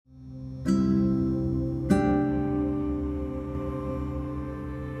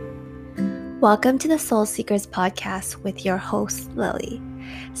Welcome to the Soul Seekers podcast with your host, Lily.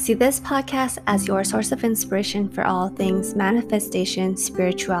 See this podcast as your source of inspiration for all things manifestation,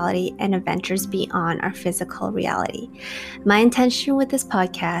 spirituality, and adventures beyond our physical reality. My intention with this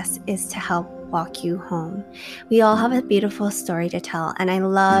podcast is to help walk you home. We all have a beautiful story to tell, and I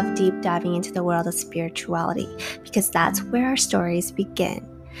love deep diving into the world of spirituality because that's where our stories begin.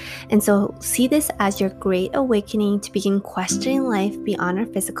 And so see this as your great awakening to begin questioning life beyond our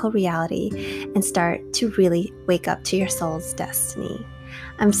physical reality and start to really wake up to your soul's destiny.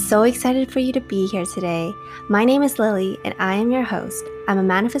 I'm so excited for you to be here today. My name is Lily and I am your host. I'm a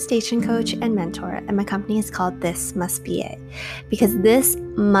manifestation coach and mentor, and my company is called This Must Be It, because this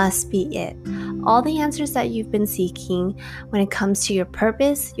must be it. All the answers that you've been seeking when it comes to your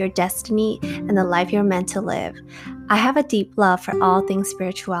purpose, your destiny, and the life you're meant to live. I have a deep love for all things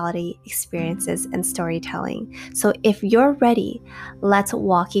spirituality, experiences, and storytelling. So if you're ready, let's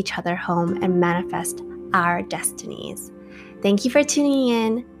walk each other home and manifest our destinies. Thank you for tuning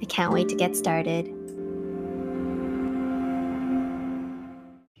in. I can't wait to get started.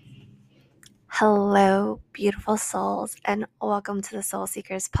 Hello, beautiful souls, and welcome to the Soul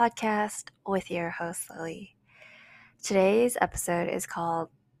Seekers podcast with your host, Lily. Today's episode is called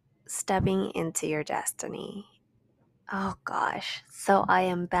Stepping into Your Destiny. Oh gosh, so I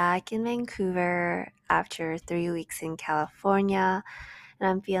am back in Vancouver after 3 weeks in California, and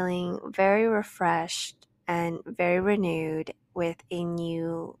I'm feeling very refreshed and very renewed with a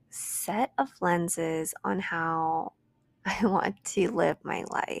new set of lenses on how I want to live my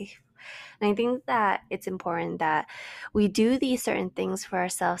life. And I think that it's important that we do these certain things for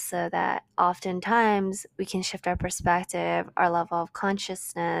ourselves so that oftentimes we can shift our perspective, our level of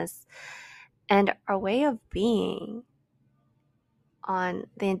consciousness, and our way of being on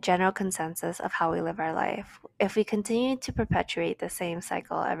the general consensus of how we live our life. If we continue to perpetuate the same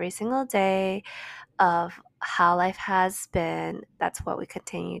cycle every single day of how life has been, that's what we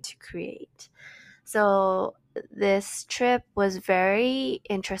continue to create. So this trip was very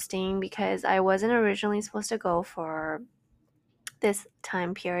interesting because I wasn't originally supposed to go for this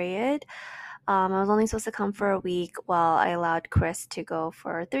time period. I was only supposed to come for a week while I allowed Chris to go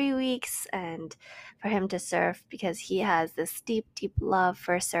for 3 weeks and for him to surf because he has this deep, deep love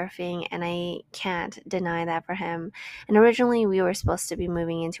for surfing, and I can't deny that for him. And originally we were supposed to be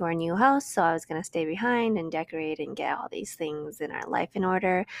moving into our new house, so I was going to stay behind and decorate and get all these things in our life in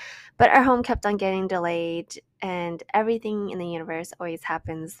order. But our home kept on getting delayed, and everything in the universe always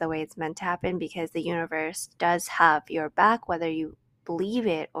happens the way it's meant to happen because the universe does have your back, whether you believe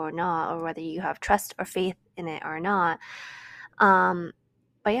it or not, or whether you have trust or faith in it or not. But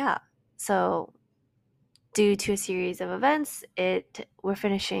yeah, so due to a series of events, we're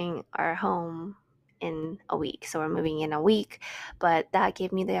finishing our home in a week. So we're moving in a week, but that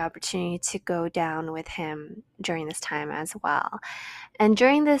gave me the opportunity to go down with him during this time as well. And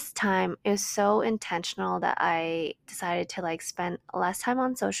during this time, it was so intentional that I decided to spend less time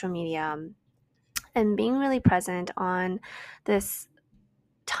on social media and being really present on this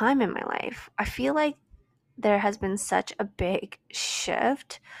time in my life. I feel like there has been such a big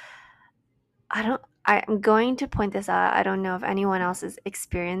shift. I'm going to point this out. I don't know if anyone else is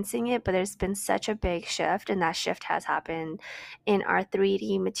experiencing it, but there's been such a big shift, and that shift has happened in our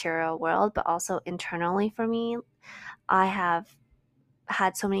 3D material world, but also internally for me. I have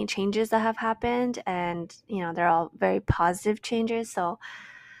had so many changes that have happened, and they're all very positive changes.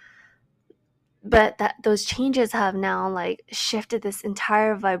 But that those changes have now shifted this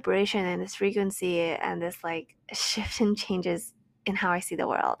entire vibration and this frequency and this shift and changes in how I see the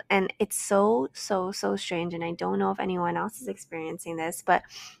world. And it's so strange, and I don't know if anyone else is experiencing this, but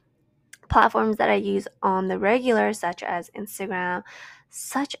platforms that I use on the regular, such as Instagram,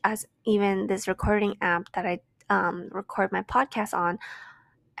 such as even this recording app that I record my podcast on,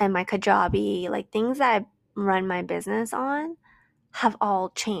 and my Kajabi, things that I run my business on, have all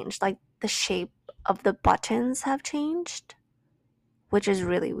changed. The shape of the buttons have changed, which is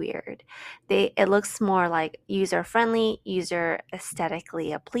really weird. It looks more like user friendly, user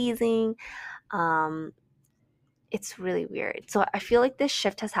aesthetically pleasing. It's really weird. So I feel like this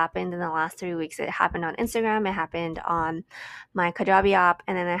shift has happened in the last 3 weeks. It happened on Instagram, it happened on my Kajabi app,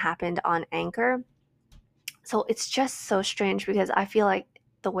 and then it happened on Anchor. So it's just so strange because I feel like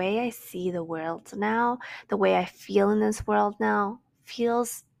the way I see the world now, the way I feel in this world now,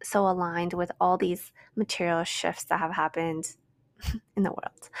 feels so aligned with all these material shifts that have happened in the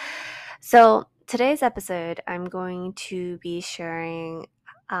world. So today's episode, I'm going to be sharing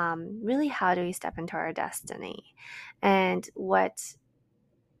really how do we step into our destiny. And what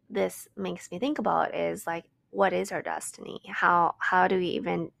this makes me think about is what is our destiny? How do we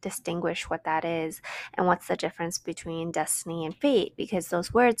even distinguish what that is? And what's the difference between destiny and fate? Because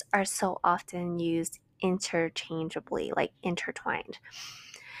those words are so often used interchangeably, like intertwined.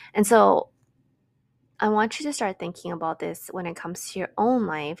 And so I want you to start thinking about this when it comes to your own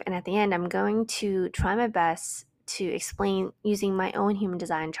life. And at the end, I'm going to try my best to explain using my own human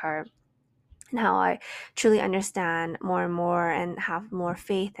design chart and how I truly understand more and more and have more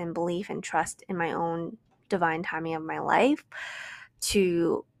faith and belief and trust in my own divine timing of my life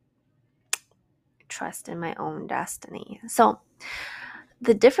to trust in my own destiny. So,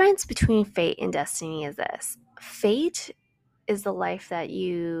 the difference between fate and destiny is this: fate is the life that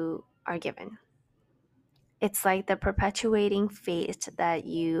you are given. It's like the perpetuating fate that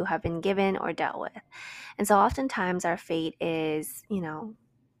you have been given or dealt with. And so oftentimes our fate is,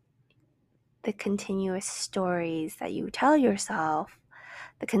 the continuous stories that you tell yourself,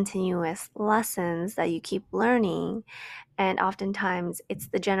 the continuous lessons that you keep learning. And oftentimes it's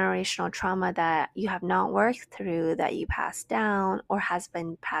the generational trauma that you have not worked through that you pass down or has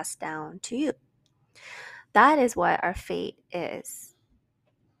been passed down to you. That is what our fate is.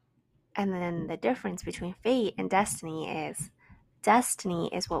 And then the difference between fate and destiny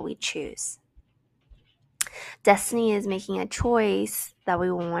is what we choose. Destiny is making a choice that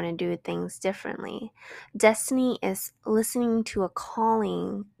we will want to do things differently. Destiny is listening to a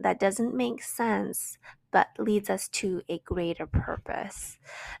calling that doesn't make sense but leads us to a greater purpose.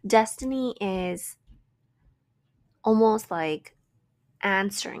 Destiny is almost like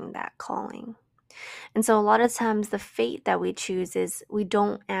answering that calling. And so a lot of times the fate that we choose is we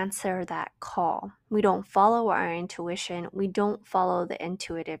don't answer that call. We don't follow our intuition. We don't follow the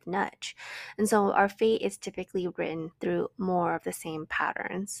intuitive nudge. And so our fate is typically written through more of the same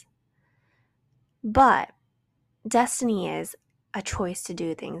patterns. But destiny is a choice to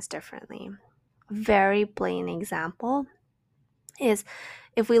do things differently. A very blatant example is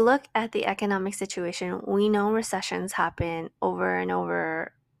if we look at the economic situation, we know recessions happen over and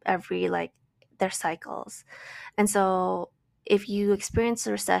over every their cycles. And so if you experienced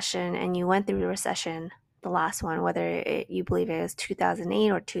a recession and you went through the recession, the last one, whether you believe it was 2008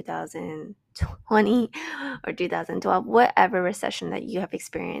 or 2020 or 2012, whatever recession that you have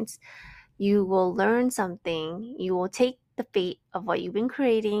experienced, you will learn something. You will take the fate of what you've been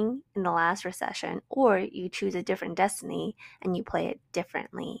creating in the last recession, or you choose a different destiny and you play it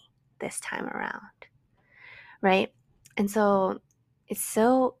differently this time around, right? And so it's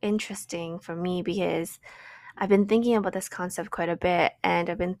so interesting for me because I've been thinking about this concept quite a bit, and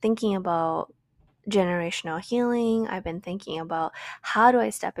I've been thinking about generational healing. I've been thinking about how do I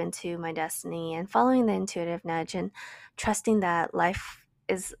step into my destiny and following the intuitive nudge and trusting that life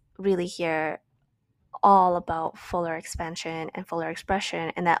is really here all about fuller expansion and fuller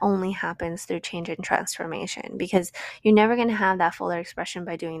expression, and that only happens through change and transformation, because you're never going to have that fuller expression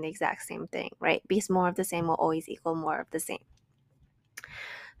by doing the exact same thing, right? Because more of the same will always equal more of the same.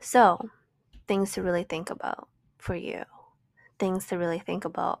 So things to really think about for you. Things to really think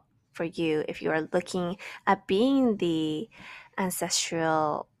about for you if you are looking at being the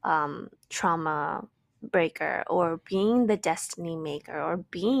ancestral trauma breaker, or being the destiny maker, or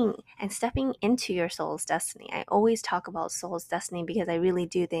being and stepping into your soul's destiny. I always talk about soul's destiny because I really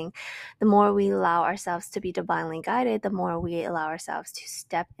do think the more we allow ourselves to be divinely guided, the more we allow ourselves to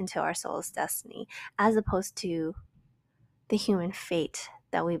step into our soul's destiny, as opposed to the human fate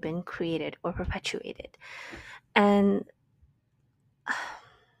that we've been created or perpetuated. And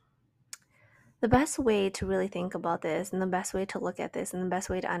the best way to really think about this, and the best way to look at this, and the best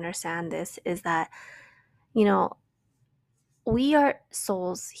way to understand this is that, we are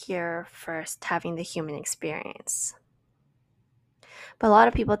souls here first having the human experience. But a lot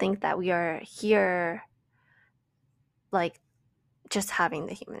of people think that we are here like just having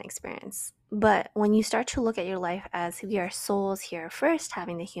the human experience. But when you start to look at your life as we are souls here first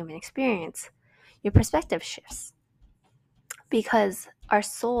having the human experience, your perspective shifts. Because our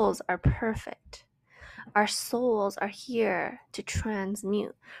souls are perfect. Our souls are here to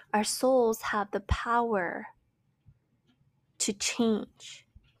transmute. Our souls have the power to change,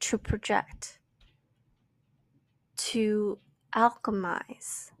 to project, to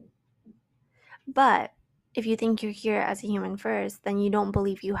alchemize. But if you think you're here as a human first, then you don't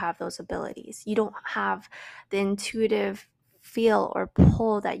believe you have those abilities. You don't have the intuitive feel or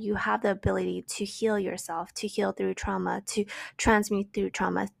pull that you have the ability to heal yourself, to heal through trauma, to transmute through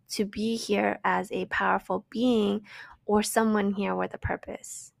trauma, to be here as a powerful being or someone here with a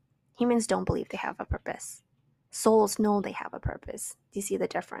purpose. Humans don't believe they have a purpose. Souls know they have a purpose. Do you see the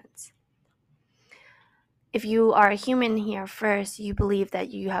difference? if you are a human here first, you believe that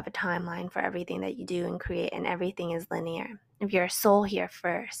you have a timeline for everything that you do and create, and everything is linear. If you're a soul here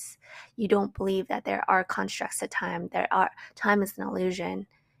first, you don't believe that there are constructs to time. Time is an illusion,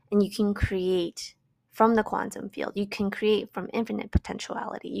 and you can create from the quantum field. You can create from infinite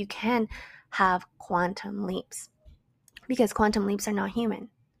potentiality. You can have quantum leaps, because quantum leaps are not human.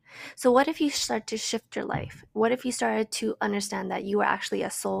 So what if you start to shift your life? What if you started to understand that you are actually a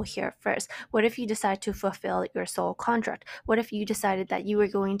soul here first? What if you decide to fulfill your soul contract? What if you decided that you were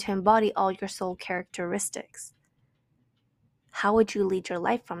going to embody all your soul characteristics? How would you lead your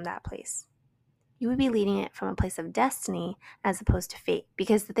life from that place? You would be leading it from a place of destiny as opposed to fate.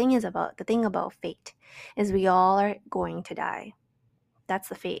 Because the thing about fate is we all are going to die. That's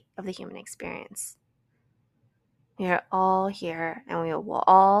the fate of the human experience. We are all here and we will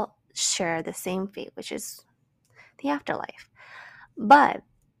all share the same fate, which is the afterlife. But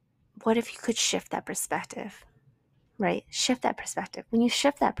what if you could shift that perspective, right? Shift that perspective. When you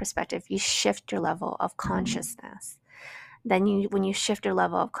shift that perspective, you shift your level of consciousness. When you shift your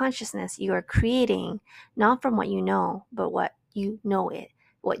level of consciousness, you are creating not from what you know, but what you know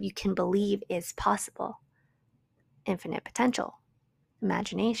what you can believe is possible. Infinite potential,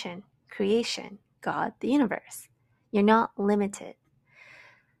 imagination, creation, God, the universe. You're not limited.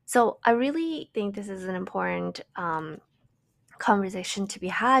 So I really think this is an important conversation to be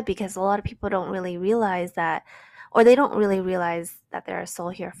had, because a lot of people don't really realize that, or they don't really realize that they're a soul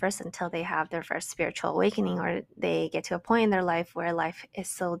here first until they have their first spiritual awakening, or they get to a point in their life where life is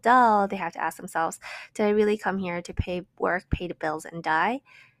so dull, they have to ask themselves, did I really come here to pay the bills and die?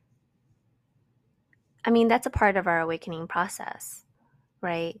 I mean, that's a part of our awakening process,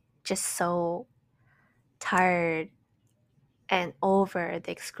 right? Just so tired and over the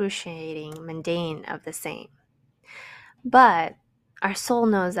excruciating mundane of the same. But our soul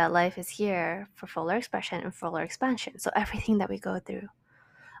knows that life is here for fuller expression and fuller expansion. So everything that we go through,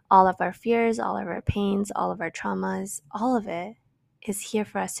 all of our fears, all of our pains, all of our traumas, all of it is here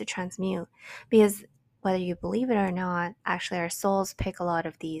for us to transmute. Because whether you believe it or not, actually our souls pick a lot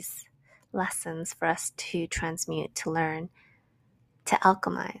of these lessons for us to transmute, to learn, to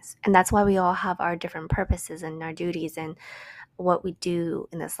alchemize. And that's why we all have our different purposes and our duties and what we do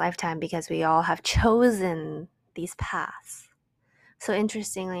in this lifetime, because we all have chosen these paths. So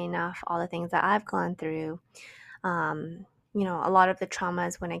interestingly enough, all the things that I've gone through, a lot of the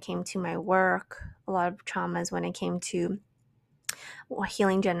traumas when it came to my work, a lot of traumas when it came to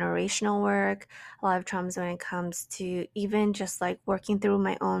healing generational work, a lot of traumas when it comes to even just like working through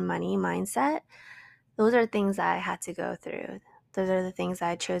my own money mindset. Those are things that I had to go through. Those are the things that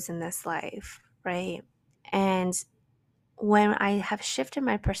I chose in this life, right? And when I have shifted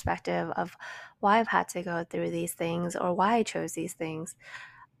my perspective of why I've had to go through these things or why I chose these things,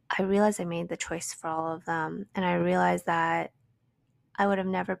 I realized I made the choice for all of them. And I realized that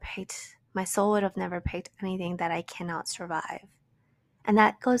my soul would have never picked anything that I cannot survive. And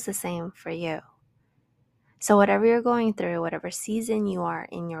that goes the same for you. So whatever you're going through, whatever season you are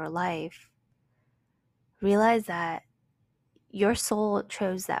in your life, realize that your soul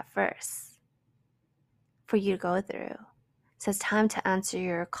chose that first for you to go through. So it's time to answer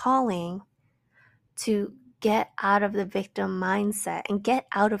your calling, to get out of the victim mindset and get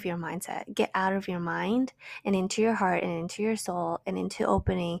out of your mindset, get out of your mind and into your heart and into your soul and into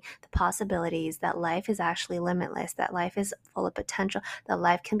opening the possibilities that life is actually limitless, that life is full of potential, that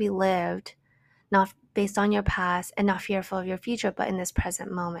life can be lived not based on your past and not fearful of your future, but in this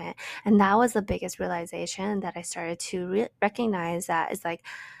present moment. And that was the biggest realization that I started to recognize, that is like,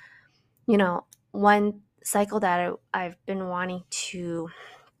 one cycle that I've been wanting to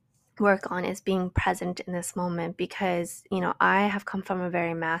work on is being present in this moment, because I have come from a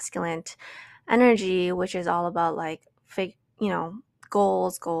very masculine energy, which is all about like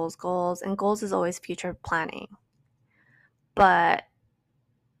goals, and goals is always future planning. But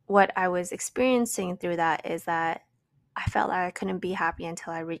what I was experiencing through that is that I felt like I couldn't be happy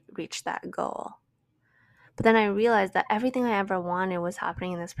until I reached that goal. But then I realized that everything I ever wanted was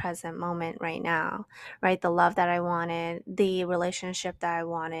happening in this present moment right now, right? The love that I wanted, the relationship that I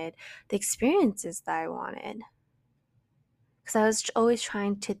wanted, the experiences that I wanted. Because I was always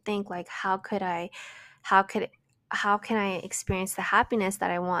trying to think like, how can I experience the happiness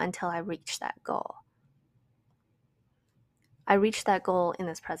that I want until I reach that goal? I reached that goal in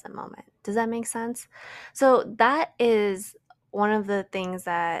this present moment. Does that make sense? So that is one of the things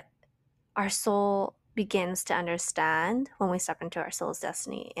that our soul begins to understand when we step into our soul's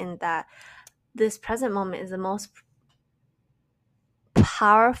destiny, in that this present moment is the most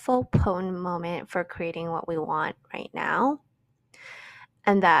powerful, potent moment for creating what we want right now.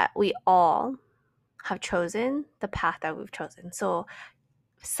 And that we all have chosen the path that we've chosen. So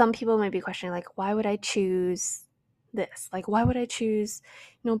some people may be questioning, like, why would I choose this? Like, why would I choose,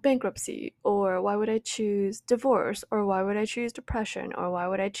 bankruptcy? Or why would I choose divorce? Or why would I choose depression? Or why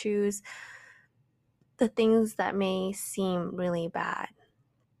would I choose the things that may seem really bad?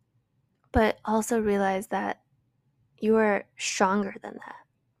 But also realize that you are stronger than that.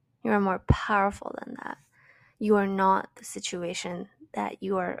 You are more powerful than that. You are not the situation that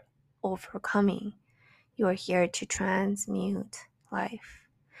you are overcoming. You are here to transmute life.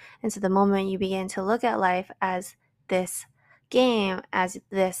 And so the moment you begin to look at life as this game, as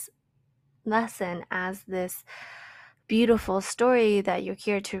this lesson, as this beautiful story that you're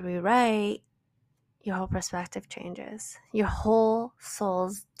here to rewrite, your whole perspective changes. Your whole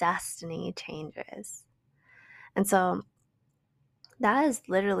soul's destiny changes. And so that is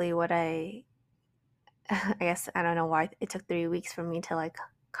literally what I guess I don't know why it took 3 weeks for me to like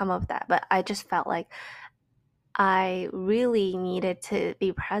come up with that, but I just felt like I really needed to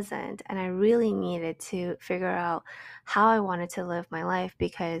be present and I really needed to figure out how I wanted to live my life,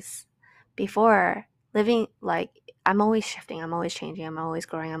 because before living, like, I'm always shifting, I'm always changing, I'm always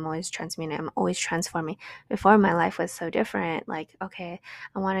growing, I'm always transmuting, I'm always transforming. Before, my life was so different, like, okay,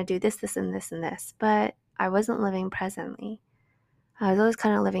 I want to do this, this, and this, and this, but I wasn't living presently. I was always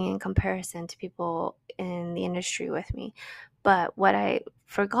kind of living in comparison to people in the industry with me. But what I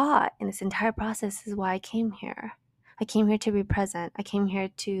forgot in this entire process is why I came here. I came here to be present. I came here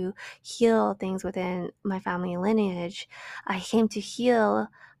to heal things within my family lineage. I came to heal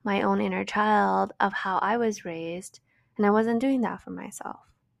my own inner child of how I was raised, and I wasn't doing that for myself.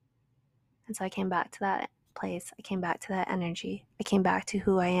 And so I came back to that place. I came back to that energy. I came back to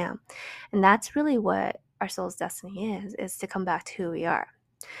who I am. And that's really what our soul's destiny is to come back to who we are.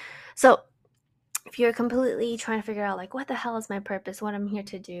 So if you're completely trying to figure out, like, what the hell is my purpose, what I'm here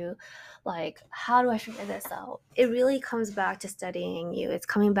to do, like, how do I figure this out, it really comes back to studying you. It's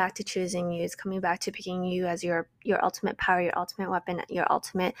coming back to choosing you. It's coming back to picking you as your ultimate power, your ultimate weapon, your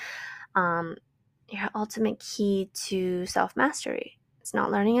ultimate key to self-mastery. It's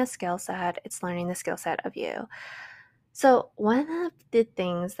not learning a skill set, it's learning the skill set of you. So one of the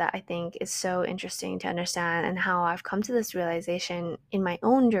things that I think is so interesting to understand, and how I've come to this realization in my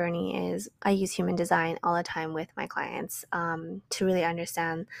own journey, is I use human design all the time with my clients to really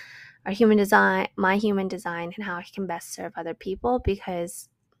understand our human design, my human design, and how I can best serve other people. Because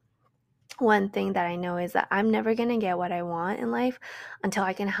one thing that I know is that I'm never going to get what I want in life until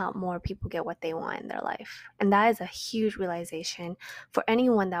I can help more people get what they want in their life. And that is a huge realization for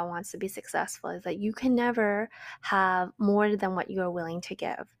anyone that wants to be successful, is that you can never have more than what you are willing to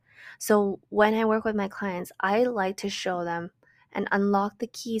give. So when I work with my clients, I like to show them and unlock the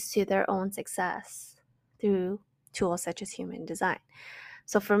keys to their own success through tools such as human design.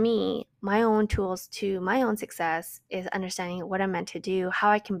 So for me, my own tools to my own success is understanding what I'm meant to do, how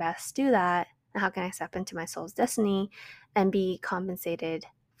I can best do that, and how can I step into my soul's destiny and be compensated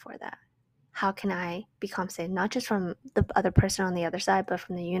for that. How can I be compensated, not just from the other person on the other side, but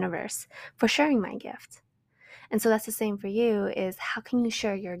from the universe for sharing my gift? And so that's the same for you, is how can you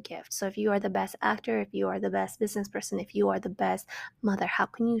share your gift? So if you are the best actor, if you are the best business person, if you are the best mother, how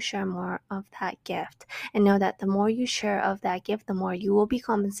can you share more of that gift? And know that the more you share of that gift, the more you will be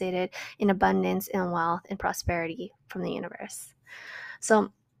compensated in abundance and wealth and prosperity from the universe.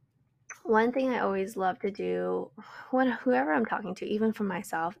 So one thing I always love to do when whoever I'm talking to, even for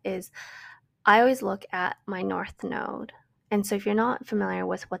myself, is I always look at my North Node. And so if you're not familiar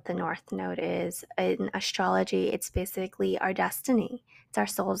with what the North Node is, in astrology, it's basically our destiny. It's our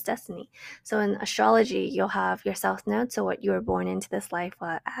soul's destiny. So in astrology, you'll have your South Node, so what you were born into this life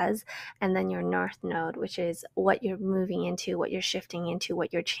as, and then your North Node, which is what you're moving into, what you're shifting into,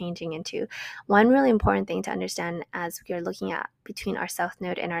 what you're changing into. One really important thing to understand as you're looking at between our South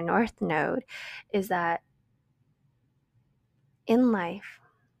Node and our North Node is that in life,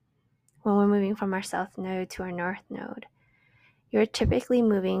 when we're moving from our South Node to our North Node, you're typically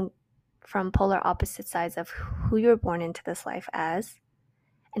moving from polar opposite sides of who you're born into this life as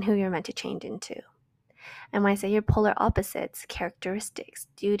and who you're meant to change into. And when I say you're polar opposites, characteristics,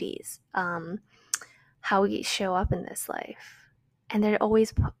 duties, how we show up in this life, and they're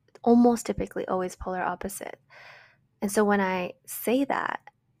almost typically always polar opposite. And so when I say that,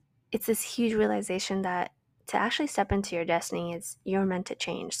 it's this huge realization that to actually step into your destiny is you're meant to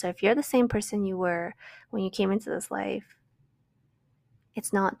change. So if you're the same person you were when you came into this life,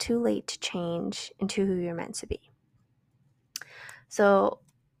 it's not too late to change into who you're meant to be. So,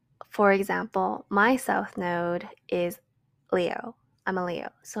 for example, my South Node is Leo. I'm a Leo.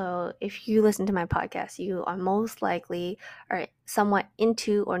 So if you listen to my podcast, you are most likely or somewhat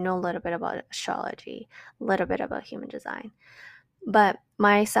into or know a little bit about astrology, a little bit about human design. But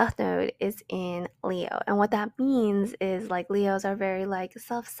my South Node is in Leo. And what that means is like Leos are very like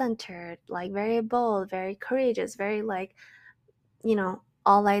self-centered, like very bold, very courageous, very like,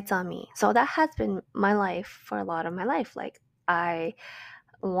 all lights on me. So that has been my life for a lot of my life. Like I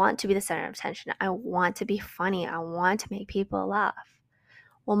want to be the center of attention. I want to be funny. I want to make people laugh.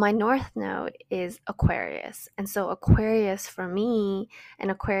 Well, my North Node is Aquarius. And so, Aquarius for me and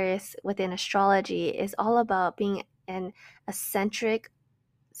Aquarius within astrology is all about being an eccentric,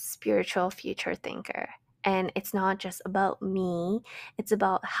 spiritual future thinker. And it's not just about me, it's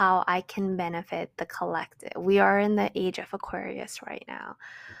about how I can benefit the collective. We are in the age of Aquarius right now.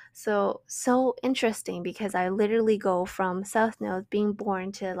 So interesting because I literally go from South Node being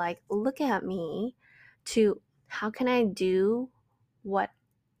born to like, look at me, to how can I do what,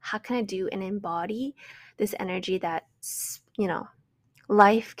 how can I do and embody this energy that,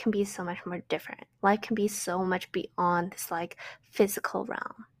 life can be so much more different. Life can be so much beyond this like physical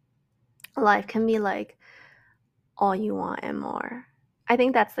realm. Life can be like all you want and more. I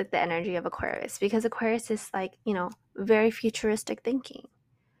think that's like the energy of Aquarius because Aquarius is like, very futuristic thinking,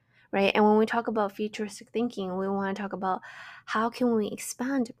 right? And when we talk about futuristic thinking, we want to talk about how can we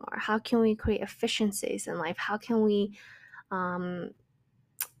expand more? How can we create efficiencies in life? How can we um,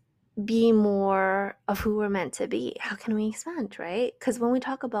 be more of who we're meant to be? How can we expand, right? Because when we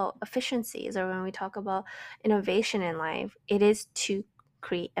talk about efficiencies or when we talk about innovation in life, it is to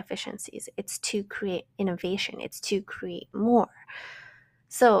create efficiencies. It's to create innovation. It's to create more.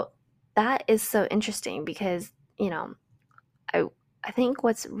 So that is so interesting because, I I think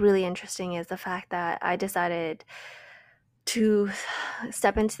what's really interesting is the fact that I decided to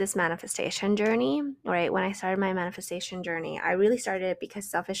step into this manifestation journey, right? When I started my manifestation journey, I really started it because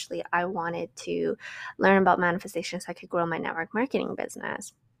selfishly I wanted to learn about manifestation so I could grow my network marketing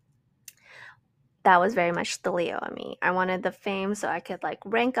business. That was very much the Leo in me. I wanted the fame so I could like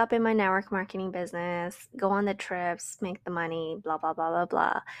rank up in my network marketing business, go on the trips, make the money, blah, blah, blah, blah,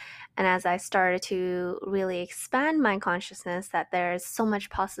 blah. And as I started to really expand my consciousness that there's so much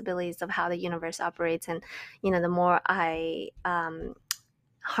possibilities of how the universe operates, and, the more I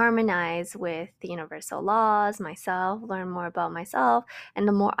harmonize with the universal laws, myself, learn more about myself, and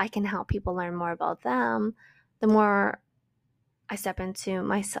the more I can help people learn more about them, the more I step into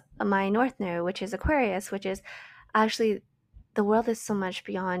my North Node, which is Aquarius, which is actually the world is so much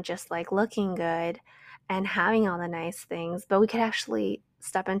beyond just like looking good and having all the nice things, but we could actually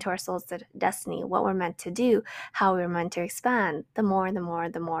step into our soul's destiny, what we're meant to do, how we're meant to expand, the more, the more,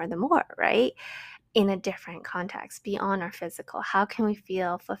 the more, the more, right? In a different context, beyond our physical. How can we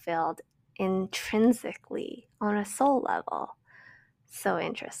feel fulfilled intrinsically on a soul level? So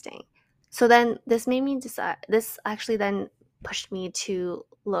interesting. So then this made me decide, this actually then pushed me to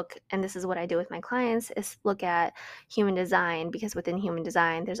look, and this is what I do with my clients, is look at human design, because within human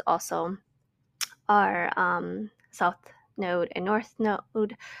design, there's also our South Node and North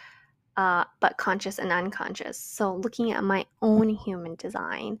Node, but conscious and unconscious. So looking at my own human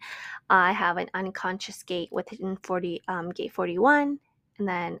design, I have an unconscious gate within gate 41, and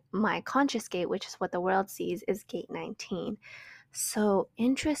then my conscious gate, which is what the world sees, is gate 19. So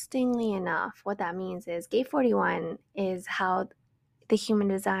interestingly enough, what that means is gate 41 is how the human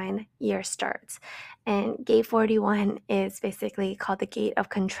design year starts. And gate 41 is basically called the gate of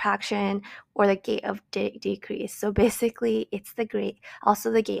contraction or the gate of decrease. So basically, it's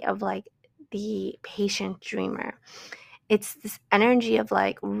also the gate of like the patient dreamer. It's this energy of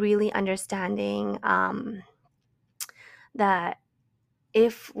like really understanding that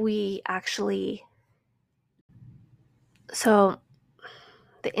if we actually, so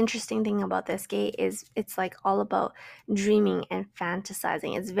the interesting thing about this gate is it's like all about dreaming and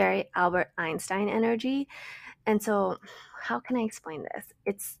fantasizing. It's very Albert Einstein energy. And so, how can I explain this?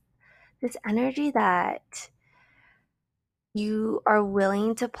 It's this energy that you are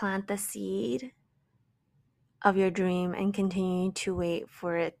willing to plant the seed of your dream and continue to wait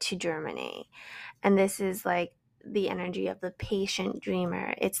for it to germinate. And this is like the energy of the patient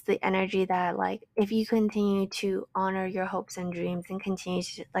dreamer. It's the energy that, like, if you continue to honor your hopes and dreams and continue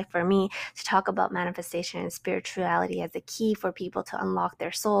to, like, for me, to talk about manifestation and spirituality as a key for people to unlock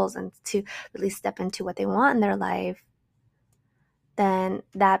their souls and to really step into what they want in their life, then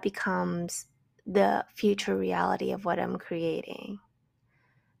that becomes the future reality of what I'm creating.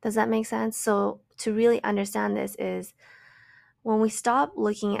 Does that make sense? So to really understand this is when we stop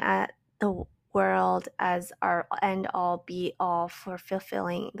looking at world as our end all be all for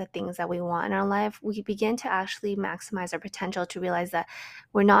fulfilling the things that we want in our life, we begin to actually maximize our potential to realize that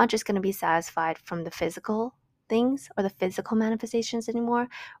we're not just going to be satisfied from the physical things or the physical manifestations anymore.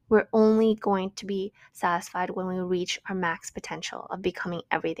 We're only going to be satisfied when we reach our max potential of becoming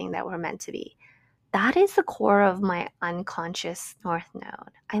everything that we're meant to be. That is the core of my unconscious North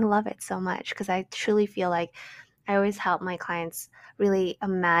Node. I love it so much because I truly feel like I always help my clients really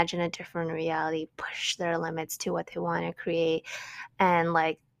imagine a different reality, push their limits to what they want to create. And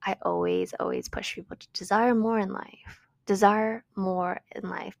like, I always push people to desire more in life. Desire more in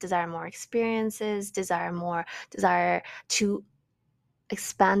life, desire more experiences, desire to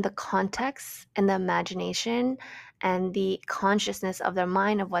expand the context and the imagination and the consciousness of their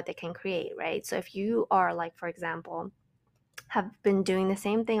mind of what they can create, right? So if you are like, for example, have been doing the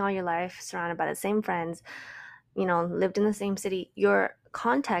same thing all your life, surrounded by the same friends, lived in the same city, your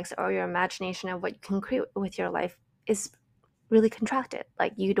context or your imagination of what you can create with your life is really contracted.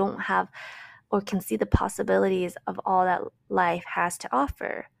 Like you don't have or can see the possibilities of all that life has to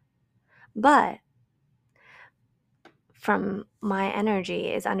offer. But from my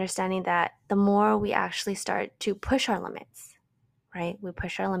energy is understanding that the more we actually start to push our limits, right? We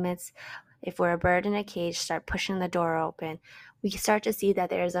push our limits. If we're a bird in a cage, start pushing the door open, we start to see that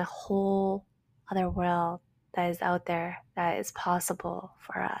there's a whole other world that is out there that is possible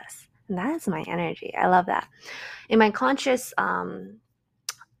for us. And that is my energy. I love that. In my conscious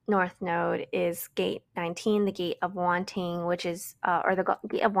North Node is gate 19, the gate of wanting, which is, or the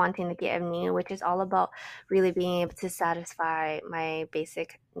gate of wanting, the gate of need, which is all about really being able to satisfy my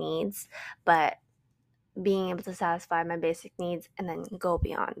basic needs, but being able to satisfy my basic needs and then go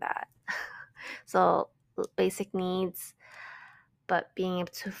beyond that. So, basic needs, but being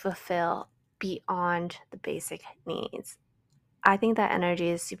able to fulfill beyond the basic needs. I think that energy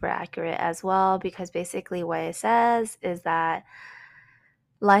is super accurate as well because basically what it says is that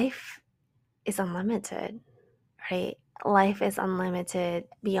life is unlimited, right? Life is unlimited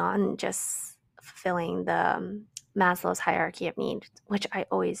beyond just fulfilling the Maslow's hierarchy of needs, which I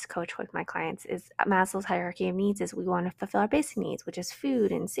always coach with my clients. Is Maslow's hierarchy of needs is we want to fulfill our basic needs, which is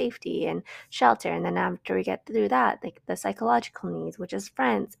food and safety and shelter, and then after we get through that, like the psychological needs, which is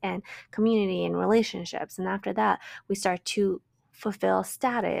friends and community and relationships, and after that we start to fulfill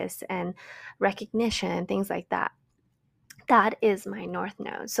status and recognition and things like that. That is my North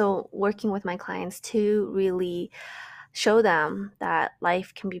Node. So working with my clients to really show them that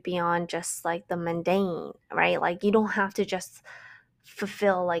life can be beyond just like the mundane, right? Like you don't have to just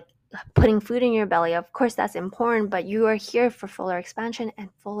fulfill like putting food in your belly. Of course that's important, but you are here for fuller expansion and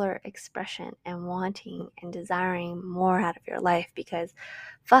fuller expression and wanting and desiring more out of your life because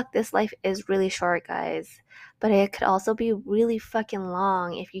fuck, this life is really short, guys. But it could also be really fucking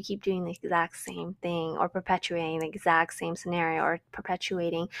long if you keep doing the exact same thing or perpetuating the exact same scenario or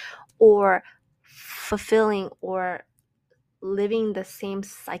perpetuating or fulfilling or living the same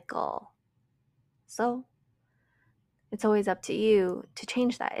cycle. So it's always up to you to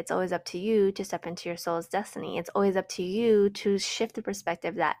change that. It's always up to you to step into your soul's destiny. It's always up to you to shift the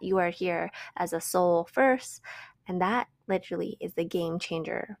perspective that you are here as a soul first. And that literally is the game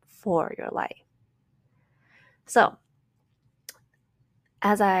changer for your life. So,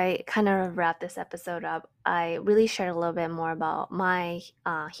 as I kind of wrap this episode up, I really shared a little bit more about my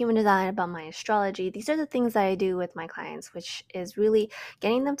human design, about my astrology. These are the things that I do with my clients, which is really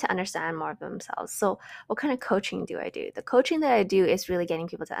getting them to understand more of themselves. So, what kind of coaching do I do? The coaching that I do is really getting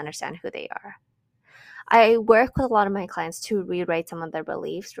people to understand who they are. I work with a lot of my clients to rewrite some of their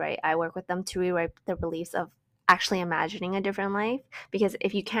beliefs, right? I work with them to rewrite their beliefs of actually imagining a different life, because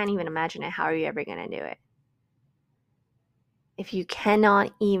if you can't even imagine it, how are you ever going to do it? If you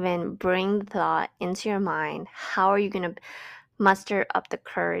cannot even bring the thought into your mind, how are you going to muster up the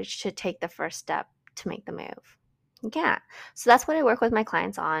courage to take the first step to make the move? You can't. So that's what I work with my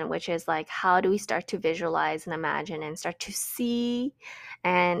clients on, which is like, how do we start to visualize and imagine and start to see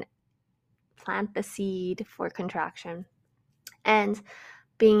and plant the seed for contraction, and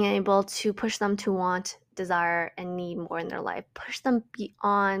being able to push them to want, desire, and need more in their life. Push them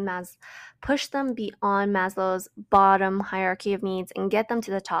beyond Maslow's bottom hierarchy of needs and get them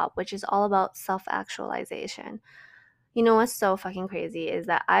to the top, which is all about self-actualization. You know what's so fucking crazy is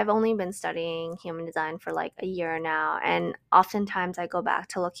that I've only been studying human design for like a year now, and oftentimes I go back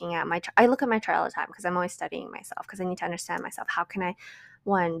to looking at I look at my chart all the time because I'm always studying myself because I need to understand myself. How can I,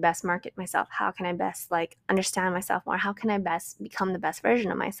 one, best market myself? How can I best like understand myself more? How can I best become the best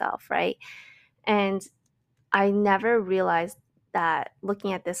version of myself, right? And I never realized that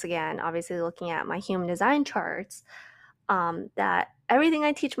looking at this again, obviously looking at my human design charts, that everything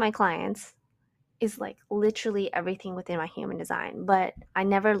I teach my clients is like literally everything within my human design. But I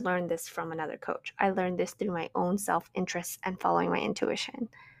never learned this from another coach. I learned this through my own self-interest and following my intuition.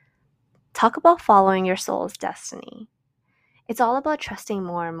 Talk about following your soul's destiny. It's all about trusting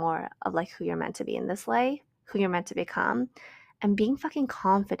more and more of like who you're meant to be in this life, who you're meant to become, and being fucking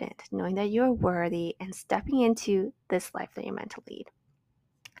confident, knowing that you're worthy and stepping into this life that you're meant to lead.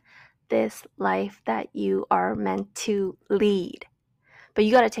 This life that you are meant to lead. But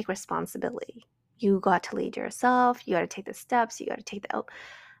you got to take responsibility. You got to lead yourself. You got to take the steps. You got to take the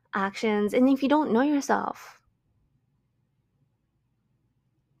actions. And if you don't know yourself,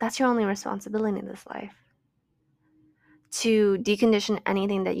 that's your only responsibility in this life. To decondition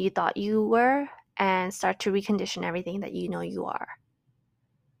anything that you thought you were and start to recondition everything that you know you are.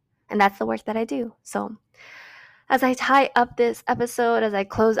 And that's the work that I do. So as I tie up this episode, as I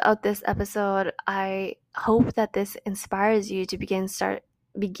close out this episode, I hope that this inspires you to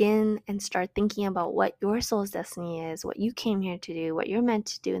begin and start thinking about what your soul's destiny is, what you came here to do, what you're meant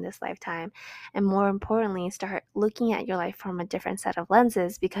to do in this lifetime, and more importantly, start looking at your life from a different set of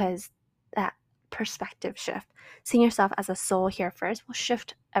lenses, because that perspective shift, seeing yourself as a soul here first, will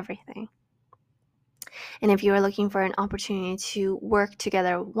shift everything. And if you are looking for an opportunity to work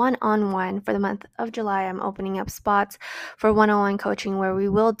together one-on-one for the month of July, I'm opening up spots for one-on-one coaching where we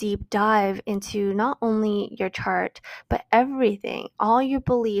will deep dive into not only your chart, but everything, all your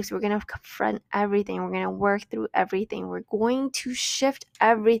beliefs. We're going to confront everything. We're going to work through everything. We're going to shift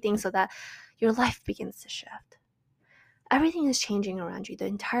everything so that your life begins to shift. Everything is changing around you. The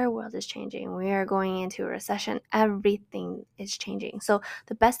entire world is changing. We are going into a recession. Everything is changing. So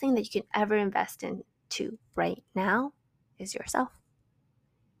the best thing that you can ever invest in right now is yourself.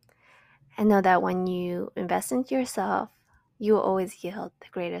 And know that when you invest into yourself, you will always yield the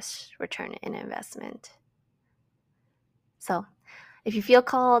greatest return in investment. So if you feel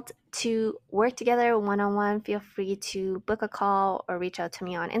called to work together one-on-one, feel free to book a call or reach out to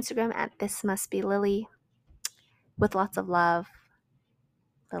me on Instagram at thismustbelily. With lots of love,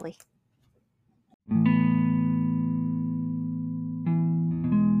 Lily.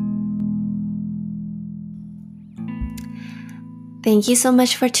 Thank you so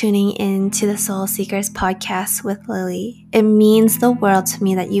much for tuning in to the Soul Seekers podcast with Lily. It means the world to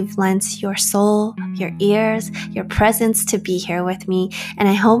me that you've lent your soul, your ears, your presence to be here with me. And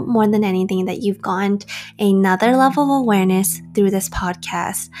I hope more than anything that you've gotten another level of awareness through this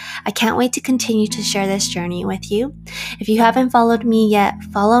podcast. I can't wait to continue to share this journey with you. If you haven't followed me yet,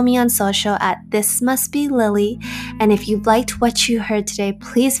 follow me on social at thismustbelily. And if you've liked what you heard today,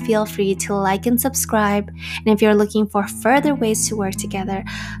 please feel free to like and subscribe. And if you're looking for further ways to work together,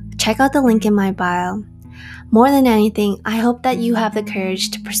 check out the link in my bio. More than anything, I hope that you have the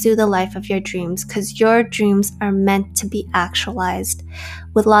courage to pursue the life of your dreams, because your dreams are meant to be actualized.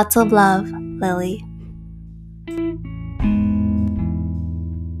 With lots of love, Lily.